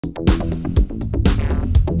Welcome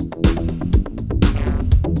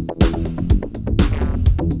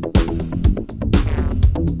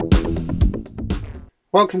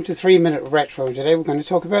to 3-Minute Retro, and today we're going to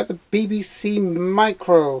talk about the BBC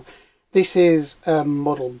Micro. This is a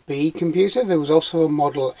Model B computer. There was also a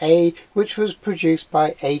Model A, which was produced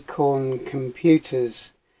by Acorn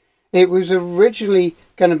Computers. It was originally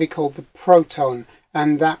going to be called the Proton,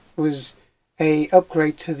 and that was an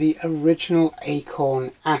upgrade to the original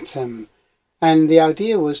Acorn Atom. And the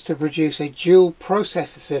idea was to produce a dual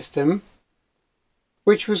processor system,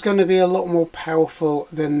 which was going to be a lot more powerful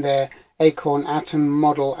than their Acorn Atom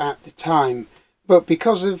model at the time. But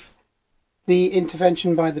because of the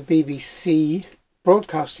intervention by the BBC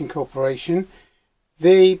Broadcasting Corporation,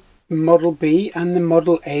 the Model B and the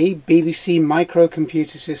Model A BBC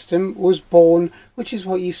microcomputer system was born, which is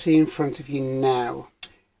what you see in front of you now.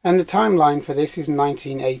 And the timeline for this is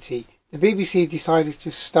 1980. The BBC decided to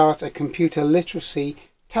start a computer literacy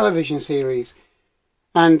television series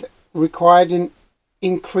and required an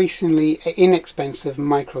increasingly inexpensive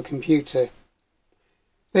microcomputer.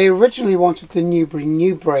 They originally wanted the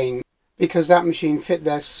New Brain because that machine fit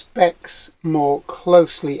their specs more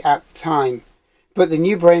closely at the time, but the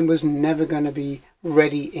New Brain was never going to be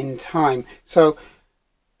ready in time, so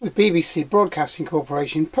the BBC Broadcasting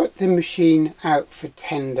Corporation put the machine out for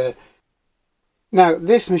tender. Now,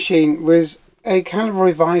 this machine was a kind of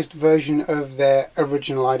revised version of their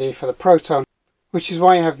original idea for the Proton, which is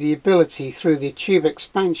why you have the ability through the tube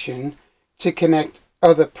expansion to connect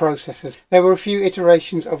other processors. There were a few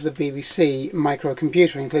iterations of the BBC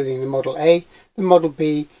microcomputer, including the Model A, the Model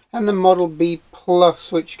B and the Model B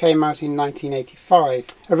Plus, which came out in 1985.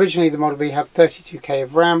 Originally the Model B had 32k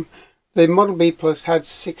of RAM, the Model B Plus had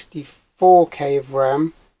 64k of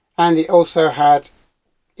RAM, and it also had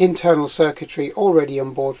internal circuitry already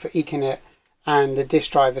on board for Ethernet and the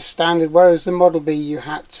disk driver standard, whereas the Model B you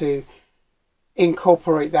had to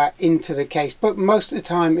incorporate that into the case, but most of the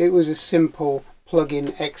time it was a simple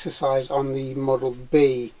plug-in exercise on the Model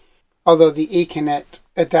B. Although the Ethernet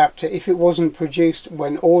adapter, if it wasn't produced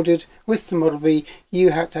when ordered with the Model B, you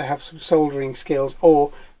had to have some soldering skills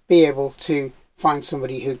or be able to find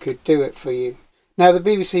somebody who could do it for you. Now, the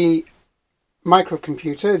BBC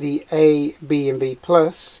microcomputer, the A, B and B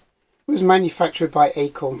Plus, was manufactured by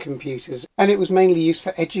Acorn Computers, and it was mainly used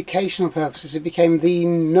for educational purposes. It became the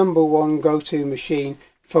 #1 go-to machine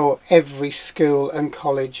for every school and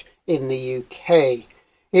college in the UK.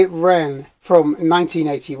 It ran from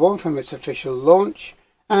 1981 from its official launch,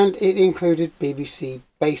 and it included BBC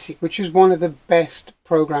Basic, which was one of the best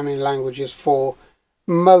programming languages for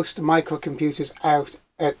most microcomputers out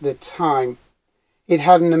at the time. It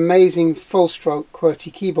had an amazing full-stroke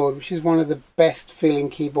QWERTY keyboard, which is one of the best feeling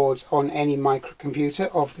keyboards on any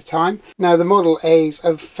microcomputer of the time. Now, the Model A's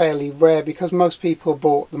are fairly rare because most people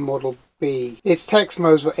bought the Model B. Its text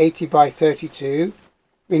modes were 80 by 32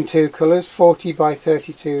 in 2 colours, 40 by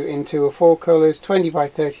 32 in 2 or 4 colours, 20 by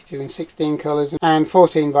 32 in 16 colours, and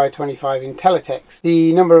 14 by 25 in teletext.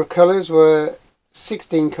 The number of colours were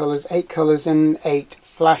 16 colours, 8 colours and 8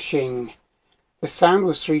 flashing. The sound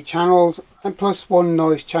was 3 channels and plus 1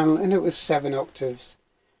 noise channel, and it was 7 octaves.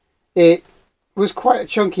 It was quite a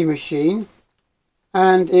chunky machine,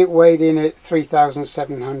 and it weighed in at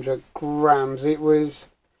 3,700 grams. It was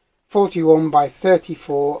 41 by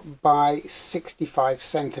 34 by 65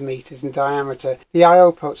 centimeters in diameter. The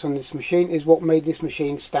I/O ports on this machine is what made this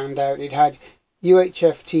machine stand out. It had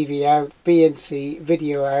UHF TV out, BNC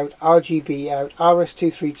video out, RGB out,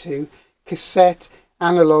 RS-232, cassette,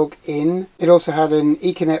 analog in. It also had an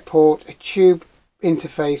Ethernet port, a tube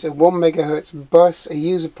interface, a 1 MHz bus, a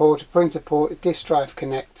user port, a printer port, a disk drive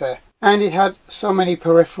connector. And it had so many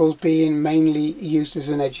peripherals, being mainly used as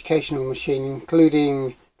an educational machine,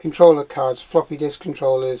 including controller cards, floppy disk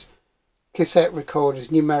controllers, cassette recorders,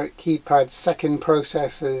 numeric keypads, second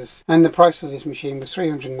processors. And the price of this machine was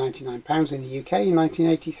 £399 in the UK in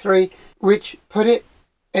 1983, which put it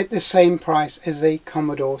at the same price as a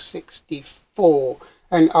Commodore 64,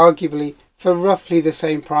 and arguably for roughly the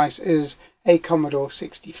same price as a Commodore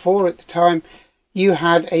 64 at the time. You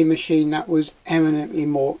had a machine that was eminently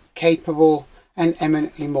more capable and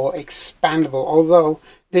eminently more expandable, although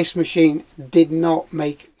this machine did not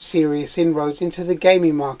make serious inroads into the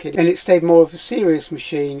gaming market, and it stayed more of a serious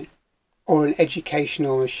machine or an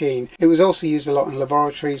educational machine. It was also used a lot in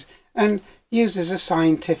laboratories and used as a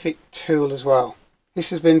scientific tool as well. This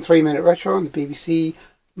has been 3-Minute Retro on the BBC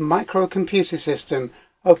microcomputer system.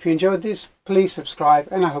 Hope you enjoyed this. Please subscribe,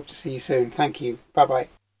 and I hope to see you soon. Thank you. Bye bye.